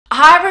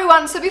Hi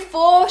everyone, so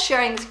before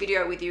sharing this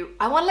video with you,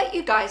 I want to let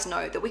you guys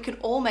know that we can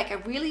all make a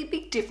really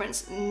big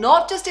difference,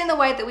 not just in the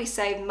way that we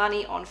save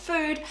money on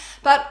food,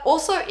 but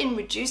also in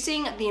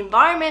reducing the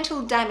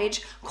environmental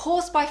damage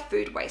caused by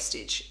food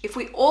wastage. If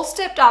we all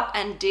stepped up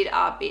and did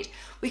our bit,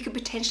 we could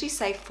potentially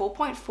save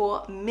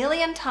 4.4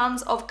 million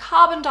tons of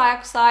carbon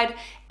dioxide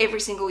every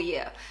single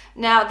year.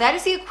 Now, that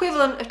is the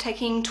equivalent of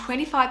taking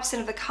 25%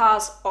 of the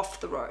cars off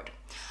the road.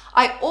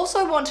 I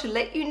also want to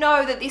let you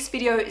know that this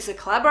video is a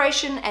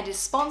collaboration and is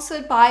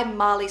sponsored by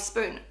Marley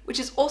Spoon, which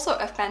is also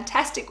a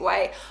fantastic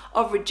way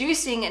of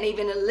reducing and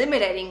even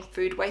eliminating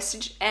food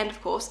wastage, and of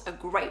course a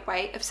great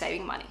way of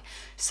saving money.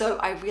 So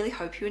I really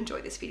hope you enjoy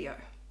this video.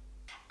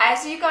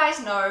 As you guys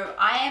know,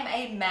 I am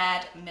a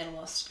mad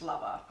minimalist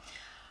lover.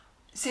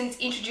 Since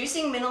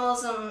introducing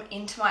minimalism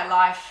into my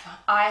life,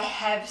 I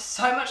have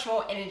so much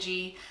more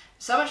energy,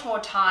 so much more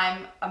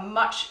time, a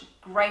much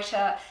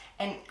greater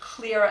and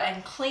clearer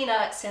and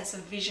cleaner sense of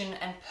vision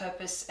and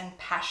purpose and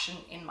passion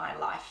in my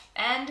life.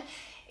 And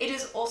it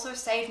has also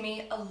saved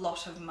me a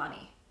lot of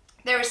money.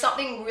 There is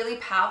something really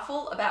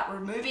powerful about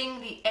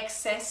removing the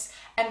excess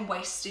and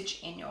wastage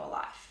in your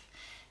life.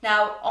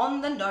 Now,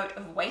 on the note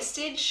of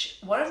wastage,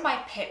 one of my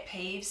pet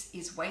peeves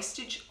is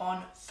wastage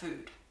on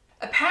food.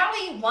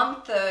 Apparently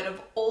 1/3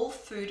 of all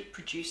food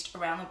produced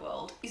around the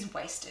world is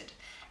wasted.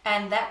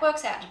 And that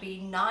works out to be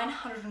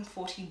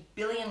 $940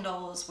 billion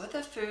worth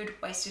of food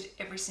wasted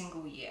every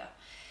single year.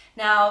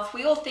 Now, if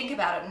we all think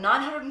about it,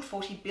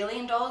 $940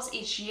 billion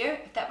each year,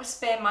 if that was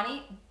spare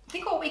money,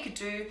 think what we could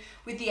do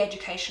with the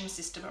education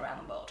system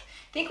around the world.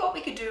 Think what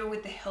we could do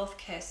with the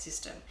healthcare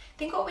system.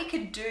 Think what we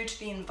could do to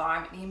the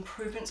environment, the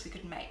improvements we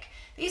could make.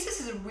 This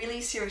is a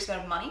really serious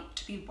amount of money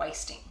to be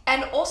wasting.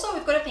 And also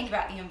we've got to think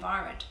about the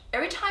environment.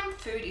 Every time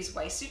food is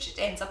wasted, it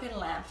ends up in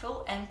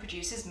landfill and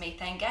produces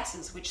methane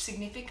gases, which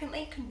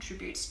significantly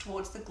contributes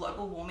towards the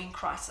global warming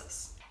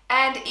crisis.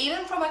 And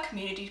even from a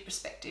community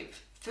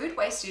perspective, food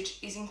wastage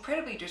is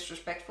incredibly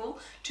disrespectful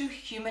to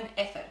human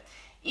effort.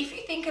 If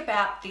you think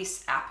about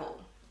this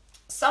apple,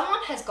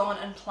 someone has gone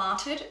and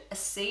planted a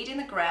seed in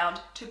the ground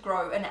to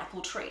grow an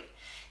apple tree.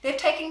 They've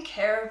taken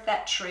care of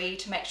that tree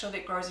to make sure that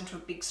it grows into a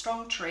big,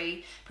 strong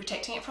tree,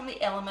 protecting it from the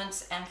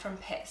elements and from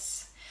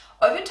pests.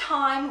 Over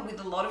time, with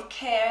a lot of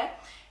care,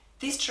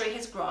 this tree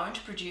has grown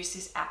to produce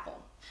this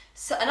apple.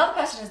 So another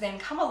person has then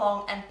come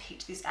along and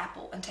picked this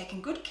apple and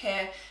taken good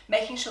care,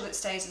 making sure that it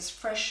stays as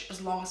fresh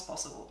as long as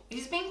possible. It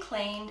has been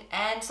cleaned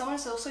and someone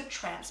has also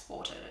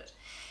transported it.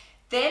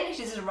 Then it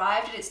has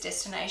arrived at its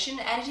destination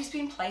and it has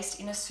been placed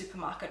in a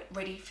supermarket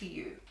ready for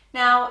you.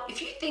 Now,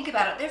 if you think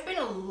about it, there have been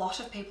a lot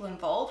of people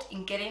involved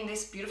in getting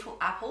this beautiful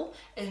apple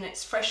in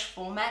its fresh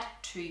format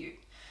to you.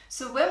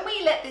 So when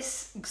we let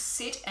this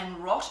sit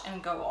and rot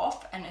and go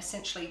off and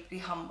essentially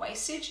become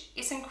wastage,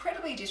 it's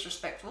incredibly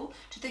disrespectful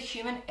to the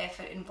human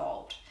effort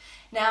involved.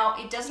 Now,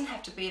 it doesn't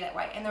have to be that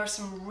way, and there are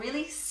some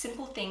really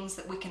simple things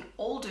that we can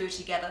all do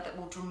together that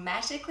will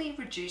dramatically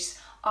reduce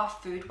our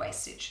food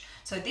wastage.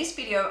 So this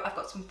video, I've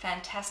got some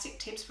fantastic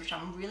tips which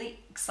I'm really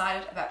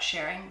excited about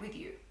sharing with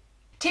you.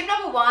 Tip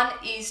number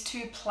 1 is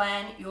to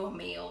plan your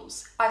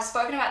meals. I've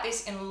spoken about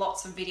this in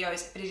lots of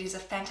videos, but it is a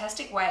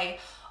fantastic way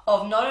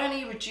of not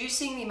only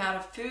reducing the amount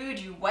of food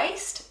you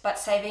waste, but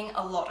saving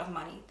a lot of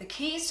money. The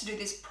key is to do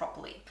this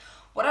properly.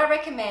 What I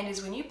recommend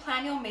is when you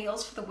plan your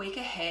meals for the week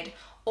ahead,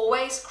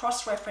 always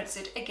cross-reference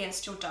it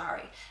against your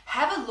diary.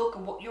 Have a look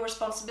at what your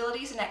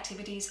responsibilities and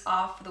activities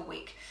are for the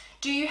week.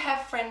 Do you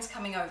have friends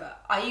coming over?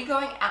 Are you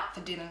going out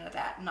for dinner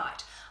that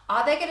night?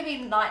 Are there going to be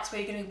nights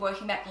where you're going to be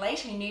working back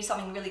late and you need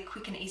something really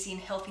quick and easy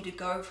and healthy to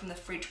go from the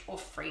fridge or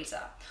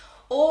freezer?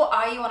 Or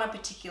are you on a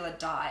particular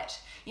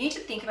diet? You need to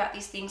think about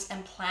these things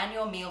and plan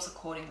your meals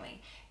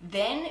accordingly.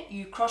 Then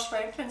you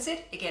cross-reference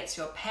it against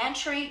your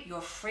pantry,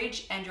 your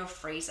fridge, and your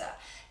freezer.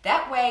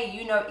 That way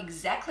you know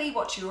exactly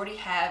what you already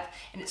have,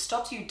 and it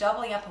stops you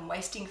doubling up and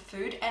wasting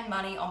food and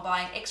money on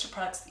buying extra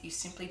products that you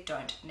simply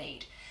don't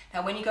need.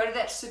 Now, when you go to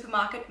that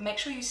supermarket, make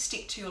sure you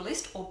stick to your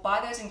list or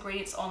buy those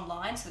ingredients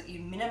online so that you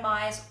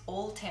minimize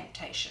all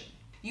temptation.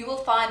 You will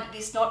find that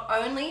this not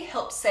only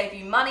helps save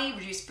you money,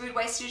 reduce food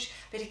wastage,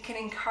 but it can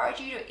encourage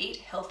you to eat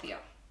healthier.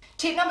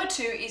 Tip number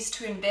 2 is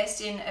to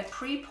invest in a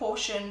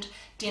pre-portioned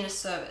dinner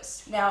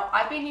service. Now,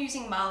 I've been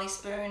using Marley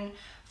Spoon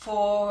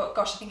for,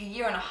 I think 1.5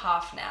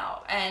 years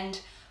now. And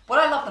what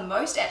I love the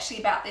most actually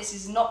about this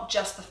is not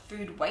just the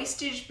food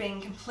wastage being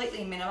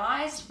completely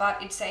minimized,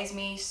 but it saves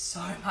me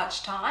so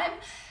much time,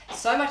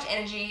 so much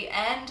energy,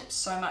 and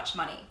so much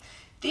money.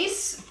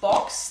 This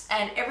box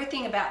and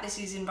everything about this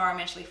is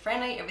environmentally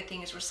friendly,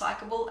 everything is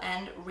recyclable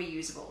and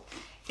reusable.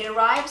 It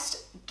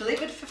arrives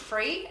delivered for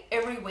free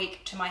every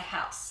week to my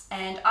house,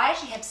 and I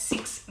actually have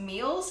 6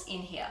 meals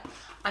in here.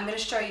 I'm going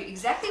to show you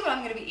exactly what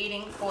I'm going to be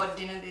eating for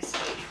dinner this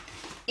week.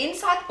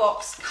 Inside the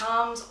box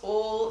comes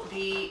all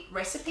the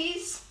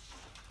recipes,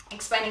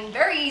 explaining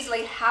very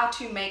easily how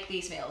to make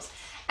these meals.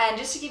 And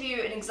just to give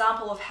you an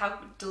example of how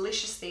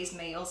delicious these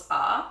meals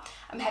are,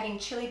 I'm having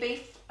chili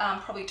beef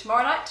probably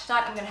tomorrow night.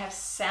 Tonight I'm going to have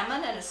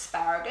salmon and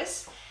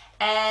asparagus.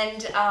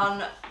 And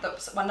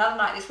another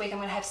night this week, I'm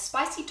gonna have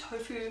spicy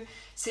tofu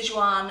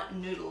Sichuan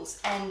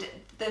noodles. And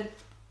the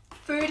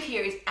food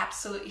here is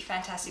absolutely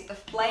fantastic. The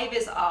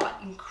flavors are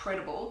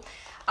incredible.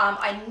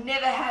 I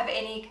never have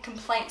any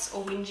complaints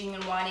or whinging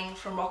and whining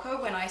from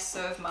Rocco when I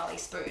serve Marley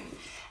Spoon.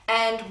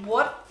 And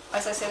what,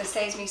 as I said, it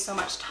saves me so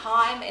much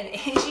time and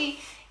energy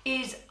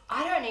is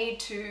I don't need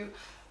to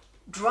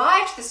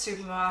drive to the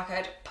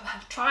supermarket,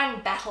 try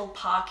and battle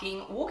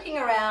parking, walking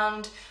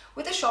around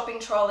with a shopping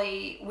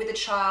trolley, with a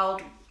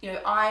child, you know,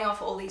 eyeing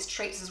off all these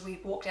treats as we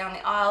walk down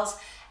the aisles,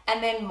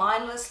 and then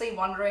mindlessly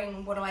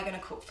wondering, what am I going to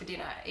cook for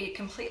dinner? It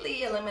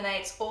completely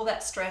eliminates all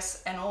that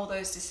stress and all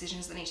those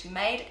decisions that need to be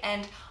made,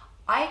 and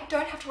I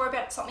don't have to worry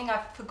about something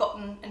I've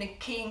forgotten and a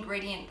key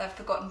ingredient that I've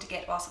forgotten to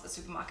get whilst at the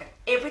supermarket.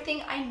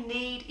 Everything I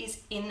need is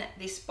in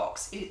this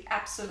box. It is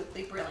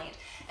absolutely brilliant.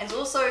 And it's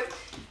also, at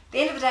the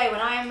end of the day, when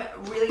I'm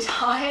really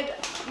tired,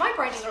 my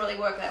brain doesn't really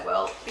work that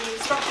well. The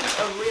instructions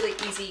are really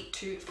easy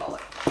to follow.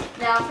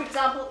 Now, for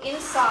example,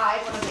 inside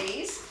one of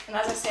these, and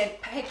as I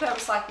said, paper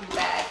recyclable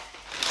bag,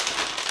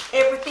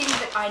 everything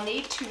that I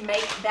need to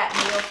make that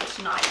meal for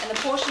tonight. And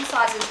the portion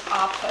sizes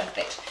are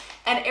perfect.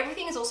 And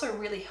everything is also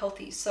really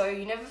healthy, so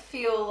you never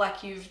feel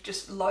like you've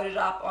just loaded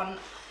up on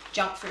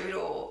junk food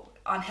or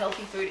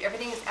unhealthy food.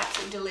 Everything is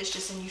absolutely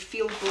delicious and you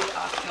feel good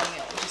after your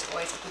meal, which is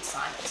always a good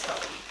sign that it's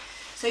healthy.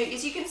 So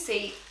as you can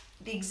see,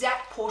 the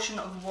exact portion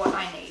of what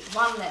I need: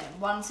 1 lemon,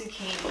 1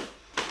 zucchini,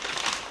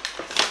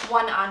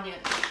 1 onion,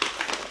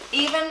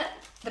 even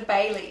the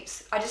bay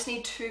leaves. I just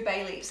need 2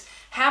 bay leaves.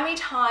 How many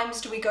times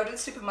do we go to the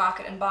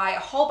supermarket and buy a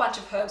whole bunch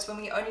of herbs when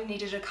we only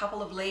needed a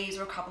couple of leaves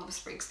or a couple of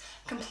sprigs?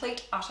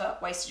 Complete, utter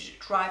wastage. It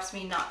drives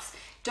me nuts.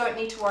 Don't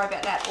need to worry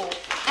about that at all.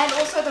 And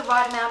also the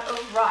right amount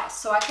of rice,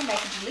 so I can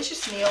make a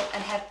delicious meal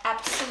and have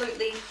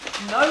absolutely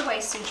no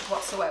wastage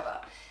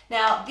whatsoever.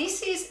 Now,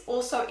 this is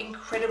also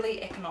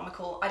incredibly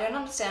economical. I don't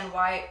understand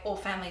why all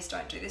families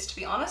don't do this, to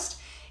be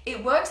honest.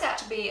 It works out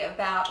to be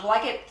about, well,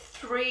 I get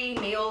 3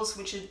 meals,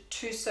 which are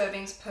 2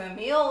 servings per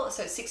meal,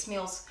 so 6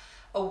 meals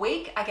a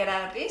week I get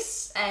out of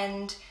this,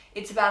 and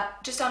it's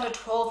about just under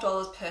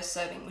 $12 per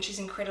serving, which is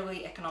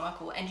incredibly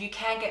economical. And you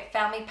can get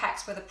family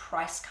packs where the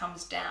price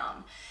comes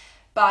down.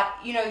 But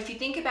you know, if you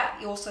think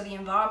about also the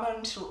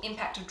environmental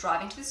impact of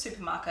driving to the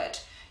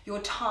supermarket, your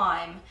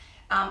time,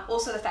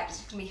 also the fact that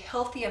it's going to be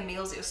healthier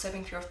meals that you're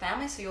serving for your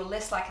family, so you're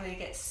less likely to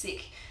get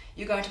sick.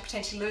 You're going to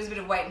potentially lose a bit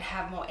of weight and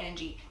have more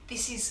energy.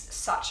 This is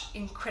such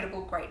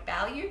incredible, great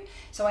value.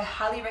 So I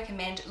highly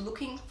recommend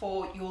looking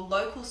for your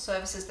local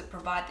services that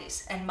provide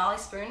this. And Marley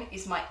Spoon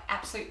is my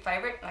absolute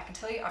favorite. And I can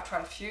tell you, I've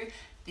tried a few.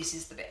 This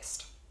is the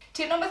best.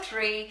 Tip number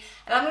 3,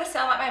 and I'm going to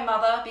sound like my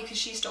mother because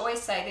she used to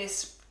always say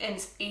this, and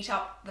it's eat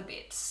up the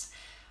bits.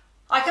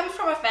 I come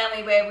from a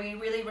family where we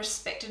really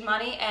respected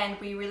money and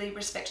we really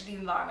respected the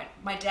environment.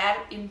 My dad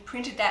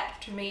imprinted that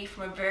to me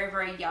from a very,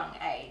 very young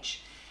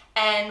age.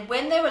 And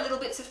when there were little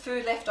bits of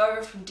food left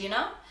over from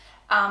dinner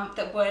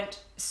that weren't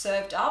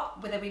served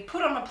up, whether we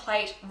put on a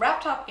plate,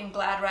 wrapped up in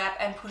Glad wrap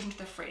and put into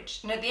the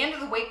fridge. And at the end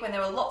of the week, when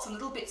there were lots of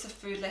little bits of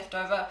food left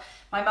over,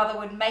 my mother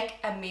would make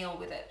a meal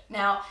with it.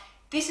 Now,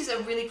 this is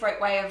a really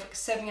great way of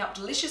serving up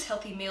delicious,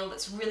 healthy meal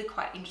that's really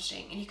quite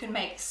interesting. And you can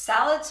make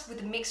salads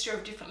with a mixture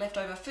of different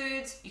leftover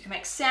foods. You can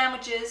make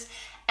sandwiches.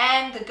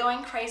 And the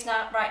going craze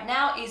right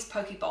now is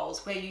poke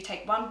bowls, where you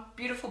take one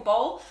beautiful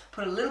bowl,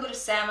 put a little bit of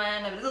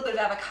salmon, a little bit of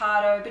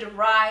avocado, a bit of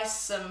rice,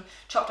 some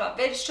chopped up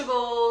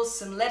vegetables,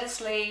 some lettuce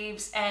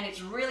leaves, and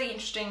it's really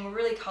interesting,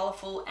 really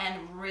colourful, and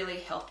really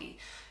healthy.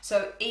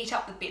 So eat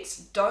up the bits,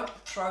 don't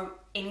throw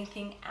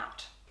anything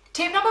out.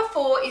 Tip number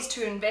 4 is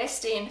to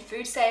invest in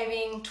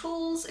food-saving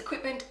tools,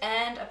 equipment,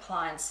 and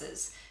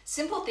appliances.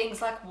 Simple things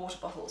like water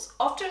bottles.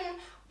 Often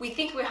we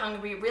think we're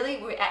hungry,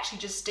 really we're actually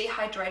just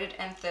dehydrated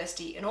and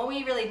thirsty, and all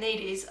we really need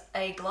is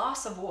a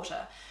glass of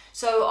water.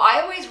 So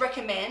I always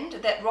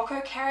recommend that Rocco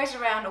carries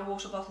around a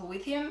water bottle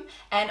with him,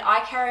 and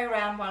I carry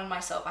around one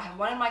myself. I have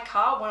one in my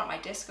car, one at my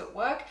desk at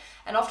work,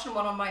 and often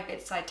one on my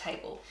bedside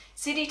table.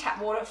 City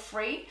tap water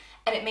free,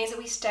 and it means that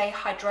we stay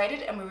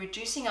hydrated and we're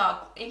reducing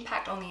our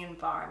impact on the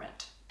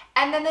environment.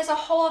 And then there's a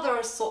whole other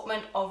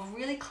assortment of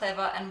really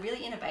clever and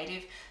really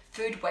innovative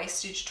food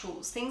wastage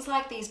tools. Things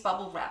like these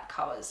bubble wrap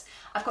covers.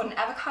 I've got an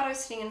avocado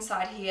sitting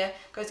inside here,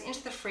 goes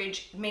into the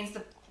fridge. It means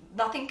that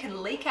nothing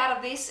can leak out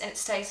of this and it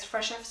stays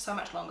fresher for so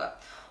much longer.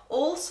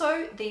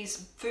 Also,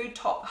 these food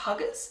top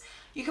huggers.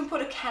 You can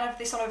put a can of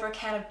this on over a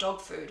can of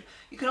dog food.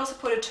 You can also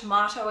put a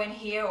tomato in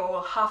here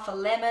or half a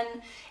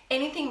lemon.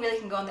 Anything really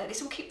can go in there.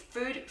 This will keep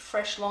food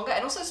fresh longer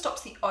and also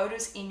stops the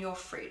odors in your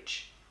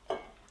fridge.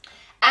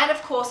 And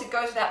of course, it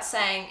goes without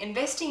saying,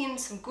 investing in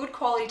some good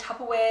quality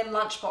Tupperware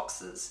lunch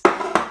boxes.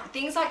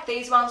 Things like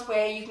these ones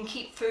where you can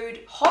keep food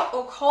hot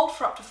or cold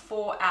for up to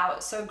 4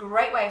 hours. So a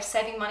great way of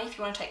saving money if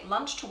you want to take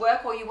lunch to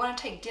work or you want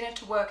to take dinner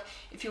to work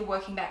if you're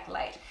working back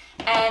late.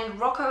 And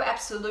Rocco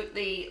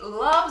absolutely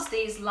loves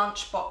these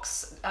lunch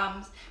box,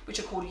 which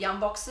are called Yum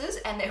boxes,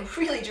 and they're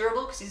really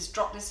durable because he's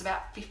dropped this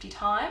about 50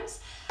 times.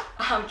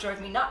 It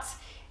drove me nuts.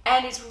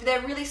 And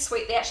they're really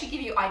sweet. They actually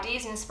give you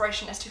ideas and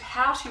inspiration as to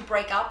how to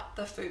break up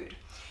the food.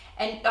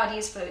 and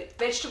ideas for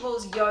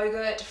vegetables,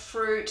 yogurt,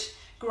 fruit,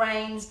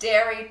 grains,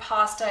 dairy,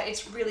 pasta.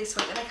 It's really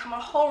sweet, and they come in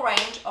a whole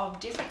range of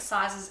different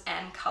sizes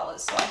and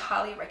colors, so I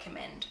highly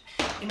recommend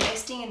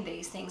investing in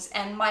these things.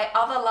 And my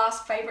other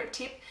last favorite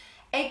tip,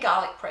 a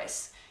garlic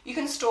press. You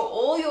can store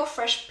all your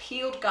fresh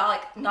peeled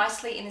garlic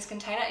nicely in this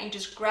container, and you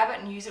just grab it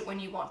and use it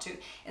when you want to,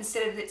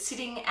 instead of it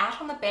sitting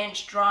out on the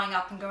bench, drying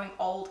up and going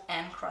old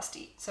and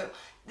crusty. So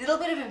a little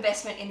bit of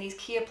investment in these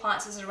key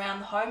appliances around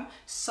the home,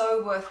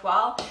 so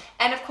worthwhile.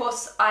 And of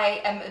course,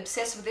 I am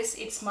obsessed with this.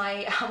 It's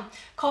my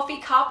coffee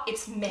cup.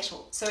 It's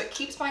metal, so it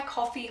keeps my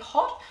coffee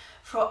hot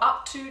for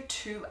up to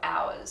 2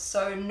 hours.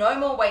 So no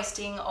more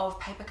wasting of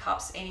paper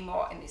cups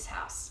anymore in this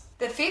house.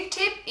 The fifth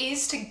tip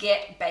is to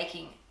get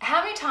baking.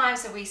 How many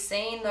times have we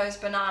seen those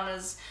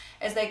bananas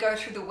as they go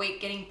through the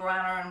week getting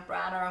browner and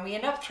browner, and we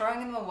end up throwing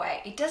them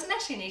away? It doesn't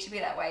actually need to be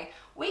that way.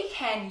 We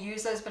can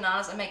use those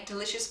bananas and make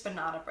delicious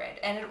banana bread.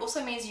 And it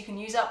also means you can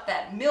use up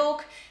that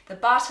milk, the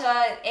butter,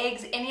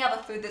 eggs, any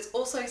other food that's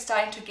also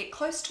starting to get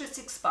close to its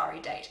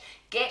expiry date.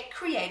 Get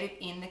creative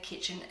in the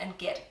kitchen and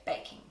get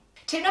baking.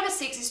 Tip number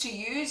 6 is to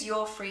use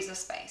your freezer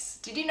space.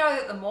 Did you know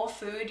that the more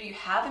food you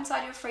have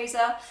inside your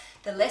freezer,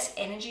 the less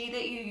energy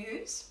that you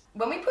use?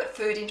 When we put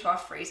food into our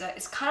freezer,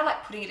 it's kind of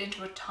like putting it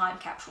into a time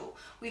capsule.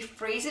 We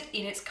freeze it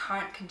in its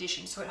current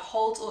condition, so it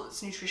holds all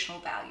its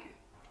nutritional value.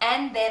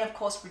 And then, of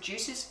course,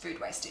 reduces food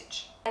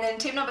wastage. And then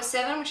tip number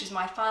 7, which is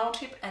my final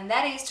tip, and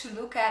that is to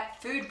look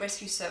at food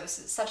rescue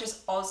services such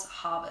as Oz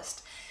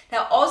Harvest.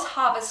 Now, Oz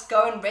Harvest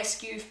go and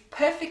rescue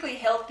perfectly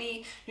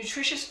healthy,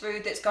 nutritious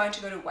food that's going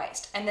to go to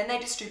waste, and then they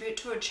distribute it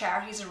to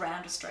charities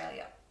around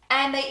Australia.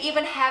 And they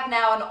even have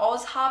now an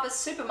Oz Harvest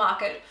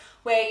supermarket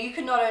where you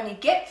can not only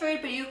get food,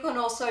 but you can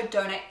also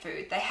donate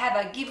food. They have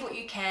a give what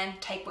you can,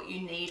 take what you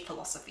need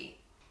philosophy,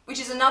 which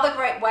is another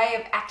great way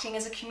of acting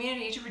as a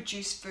community to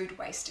reduce food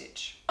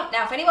wastage.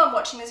 Now, if anyone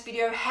watching this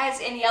video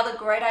has any other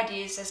great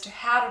ideas as to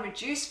how to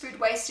reduce food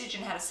wastage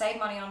and how to save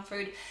money on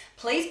food,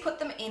 please put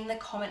them in the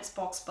comments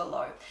box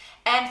below.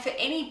 And for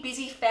any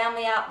busy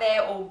family out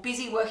there or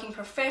busy working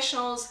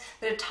professionals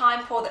that are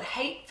time poor, that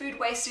hate food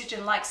wastage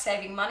and like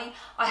saving money,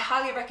 I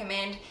highly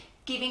recommend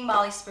giving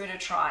Marley Spoon a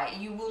try.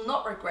 You will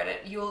not regret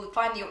it. You'll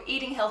find that you're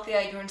eating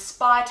healthier, you're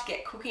inspired to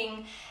get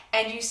cooking,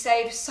 and you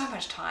save so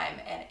much time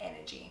and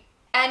energy.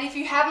 And if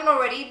you haven't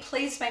already,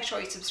 please make sure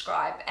you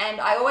subscribe.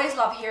 And I always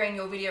love hearing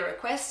your video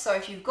requests, so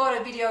if you've got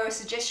a video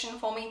suggestion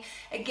for me,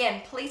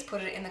 again, please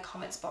put it in the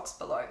comments box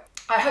below.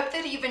 I hope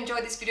that you've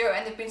enjoyed this video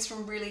and there have been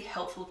some really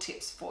helpful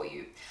tips for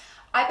you.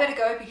 I better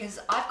go because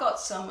I've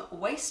got some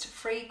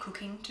waste-free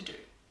cooking to do.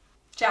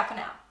 Ciao for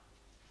now.